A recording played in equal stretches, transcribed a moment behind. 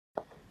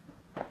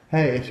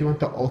Hey, if you want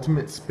the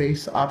ultimate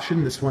space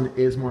option, this one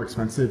is more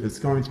expensive. It's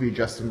going to be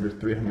just under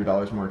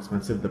 $300 more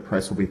expensive. The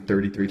price will be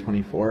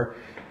 $33.24.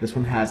 This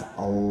one has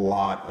a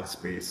lot of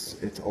space.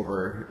 It's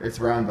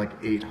around like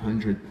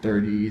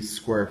 830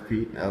 square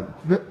feet.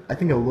 I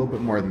think a little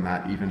bit more than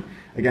that even.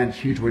 Again,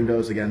 huge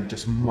windows. Again,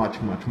 just much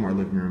more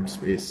living room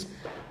space.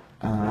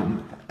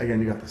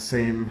 Again, you got the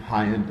same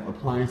high-end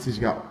appliances.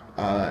 You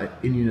got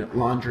in-unit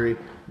laundry.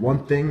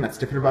 One thing that's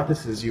different about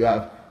this is you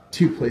have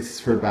two places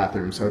for the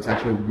bathroom, so it's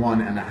actually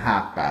 1.5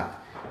 bath.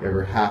 You have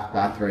your half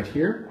bath right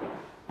here,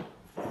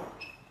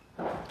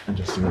 and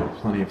just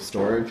plenty of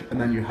storage. And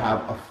then you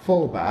have a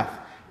full bath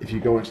if you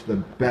go into the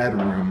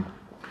bedroom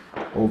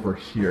over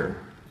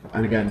here.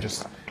 And again,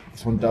 just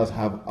this one does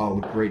have a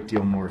great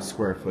deal more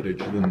square footage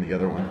than the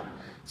other one.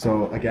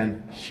 So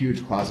again,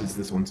 huge closets.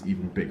 This one's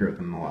even bigger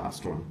than the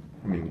last one.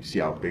 I mean, you see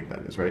how big that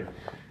is, right?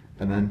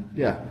 And then,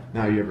 yeah,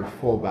 now you have your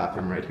full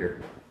bathroom right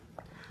here.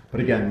 But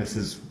again,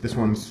 this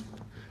one's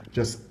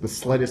just the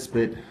slightest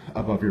bit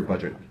above your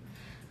budget.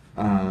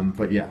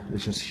 But yeah,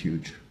 it's just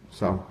huge.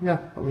 So yeah,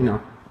 let me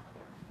know.